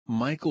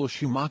Michael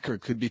Schumacher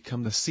could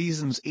become the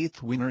season's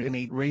 8th winner in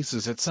 8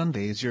 races at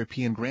Sunday's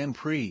European Grand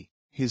Prix,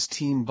 his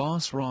team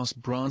boss Ross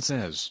Brawn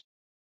says.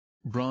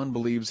 Brawn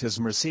believes his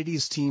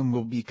Mercedes team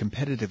will be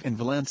competitive in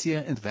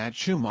Valencia and that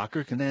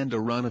Schumacher can end a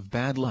run of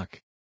bad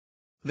luck.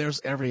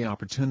 "There's every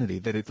opportunity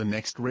that at the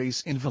next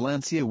race in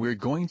Valencia we're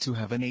going to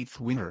have an 8th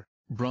winner,"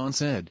 Brawn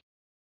said.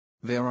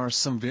 "There are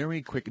some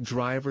very quick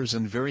drivers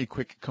and very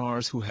quick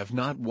cars who have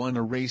not won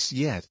a race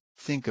yet.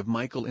 Think of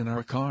Michael in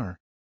our car."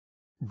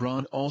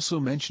 Brawn also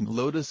mentioned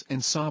Lotus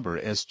and Sauber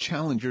as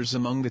challengers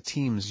among the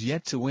teams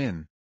yet to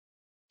win.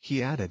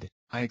 He added,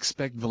 "I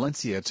expect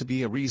Valencia to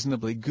be a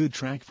reasonably good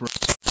track for